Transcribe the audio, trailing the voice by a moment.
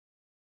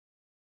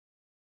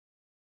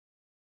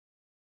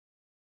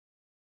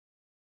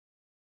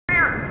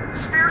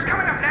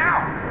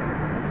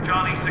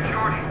Johnny,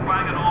 security's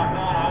banging off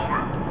all over.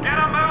 Get a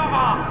move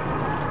on!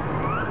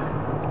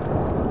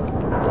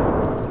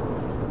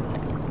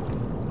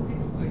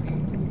 Please, lady.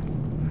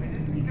 I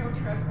didn't mean no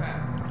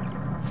trespass.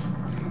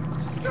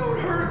 Just don't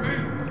hurt me.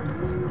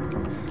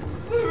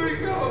 Just let me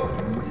go.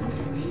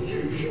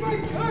 Give me my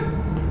gun.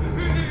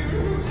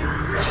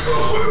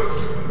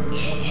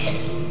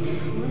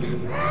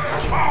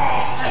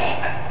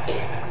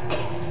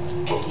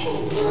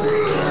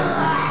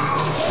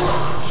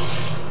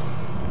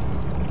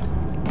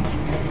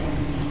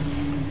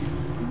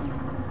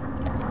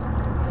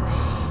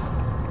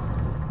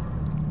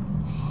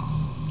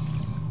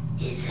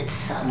 Is it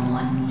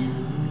someone new?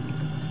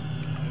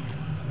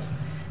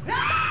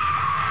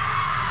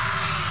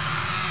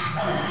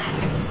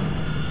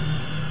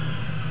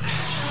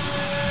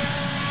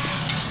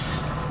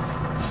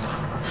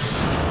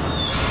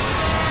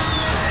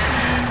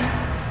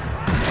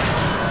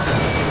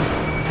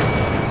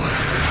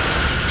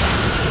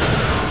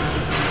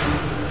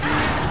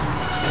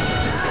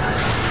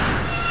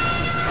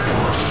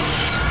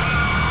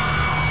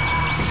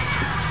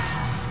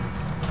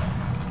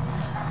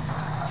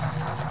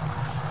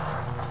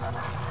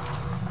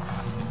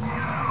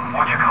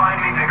 Would you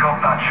kindly pick up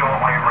that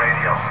shortwave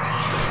radio?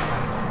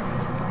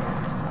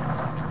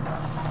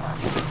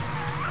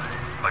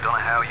 I don't know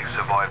how you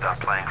survived that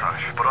plane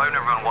crash, but I've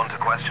never been one to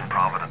question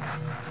Providence.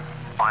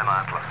 I'm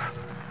Atlas,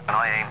 and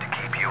I aim to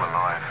keep you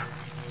alive.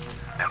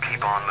 Now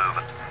keep on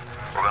moving.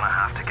 We're gonna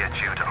have to get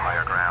you to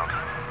higher ground.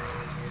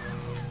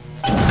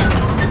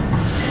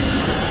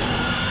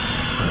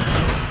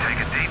 Take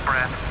a deep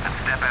breath and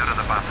step out of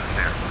the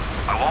bathysphere.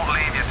 I won't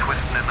leave you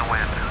twisting in the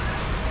wind.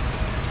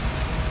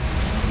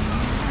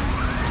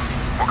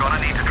 We're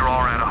gonna need to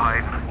draw her out of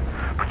hiding,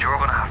 but you're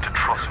gonna have to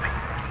trust me.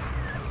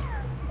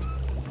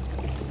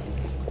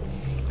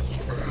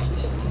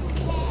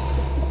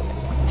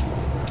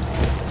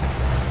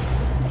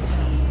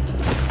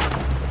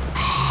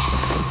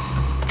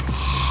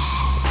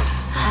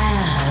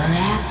 I'll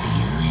wrap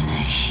you in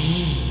a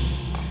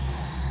sheet.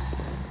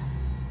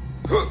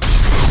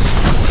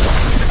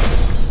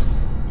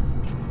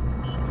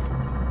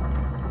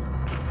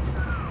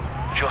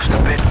 Just a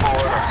bit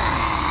more.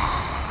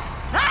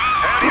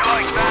 How do you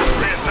like that,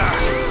 sister?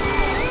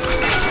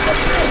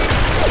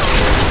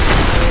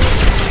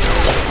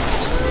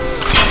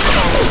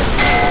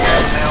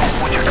 Now,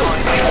 would you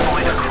kindly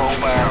find a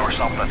crowbar or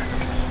something?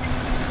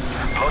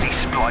 Bloody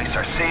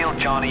splicer, seal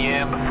Johnny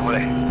in before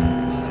they...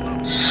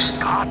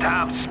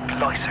 Goddamn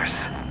splicers.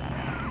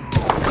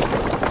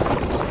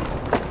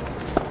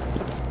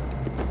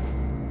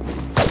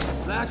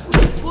 That's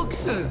what the book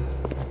said.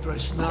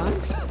 Dress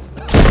nice.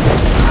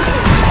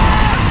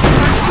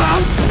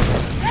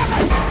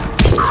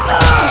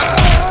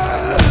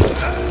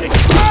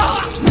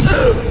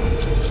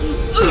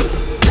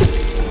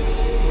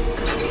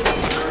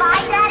 My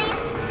daddy's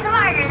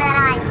smarter than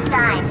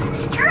Einstein,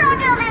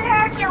 stronger than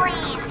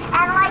Hercules,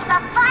 and lights a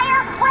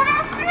fire with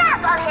a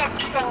snap of his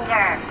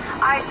finger.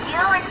 Are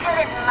you as good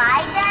as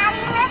my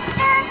daddy,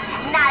 mister?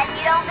 Not if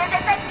you don't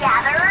visit the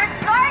Gatherer's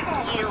Garden,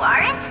 you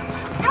aren't.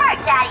 Smart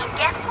daddies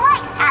get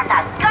spliced at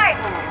the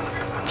garden.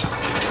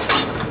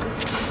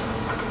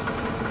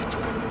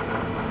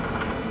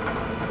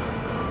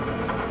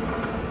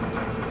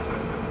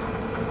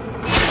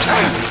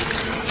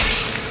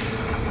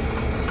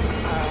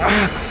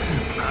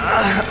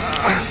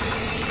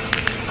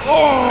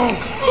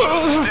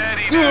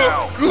 Steady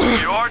now.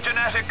 Your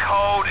genetic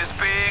code is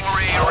being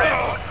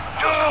rewritten.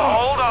 Just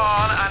hold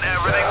on and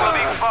everything will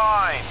be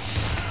fine.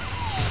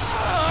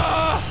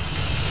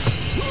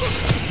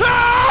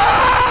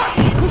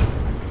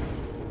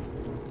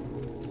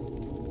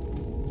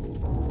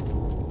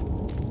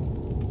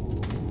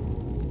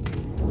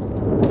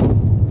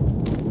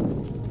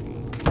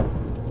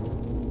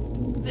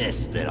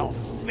 This little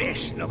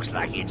fish looks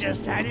like he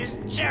just had his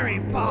cherry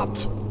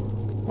popped.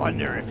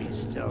 Wonder if he's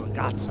still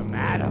got some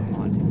Adam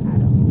on him.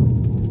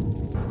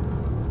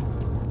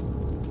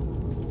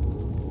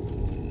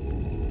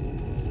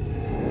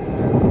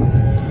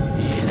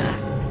 Hear that?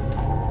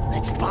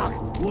 Let's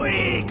bug.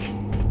 Weak!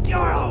 You're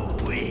a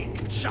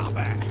weak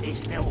chopper.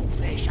 This little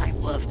fish ain't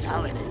worth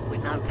towing it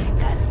with no big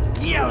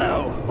daddy.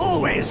 Yellow!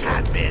 Always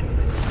had been.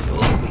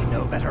 You'll be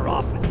no better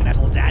off with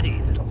Metal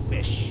Daddy, little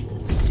fish.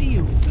 See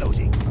you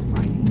floating from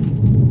my knee.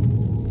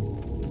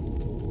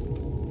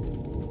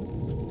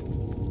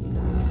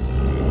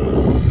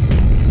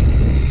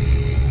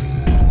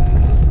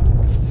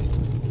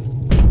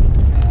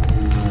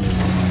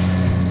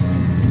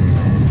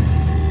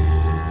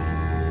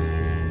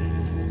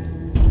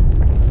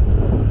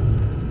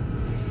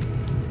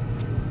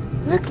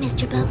 Look,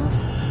 Mr.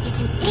 Bubbles,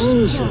 it's an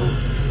angel.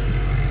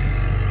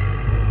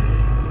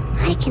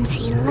 I can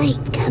see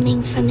light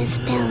coming from his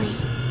belly.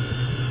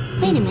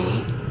 Wait a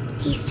minute,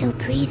 he's still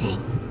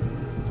breathing.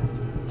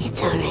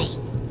 It's all right.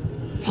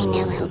 I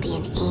know he'll be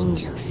an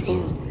angel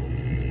soon.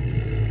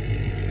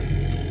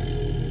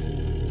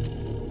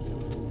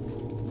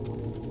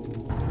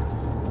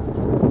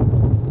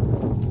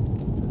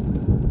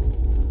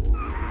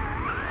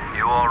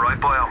 You all right,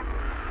 Boyle?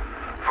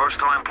 First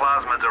time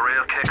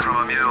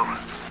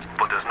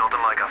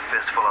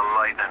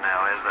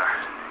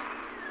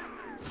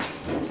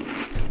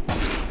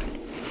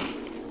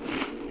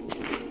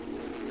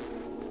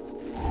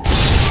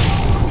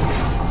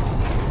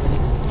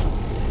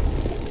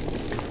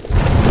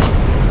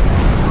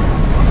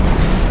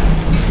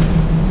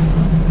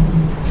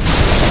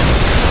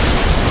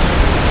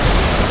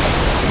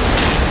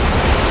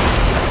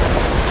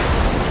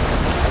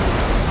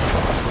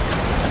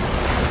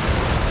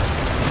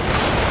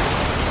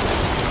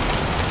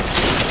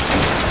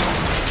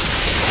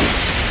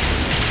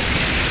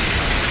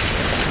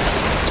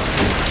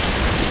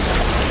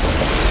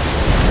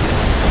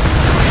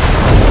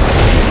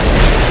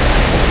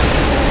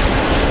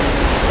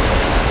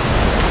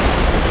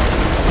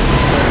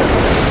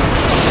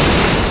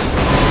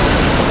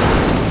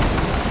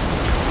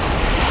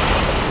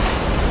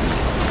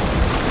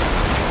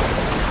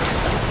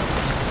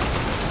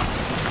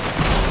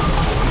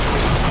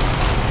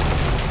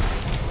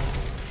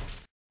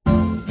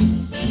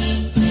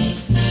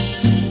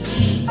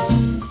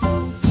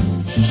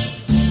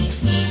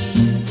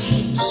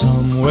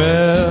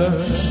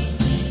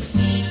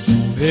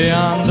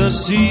beyond the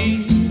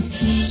sea,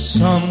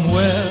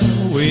 somewhere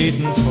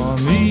waiting for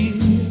me.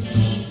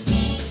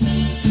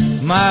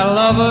 My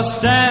lover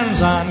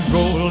stands on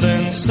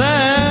golden sands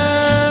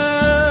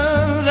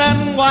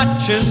and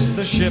watches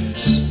the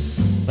ships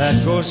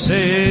that go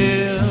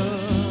sail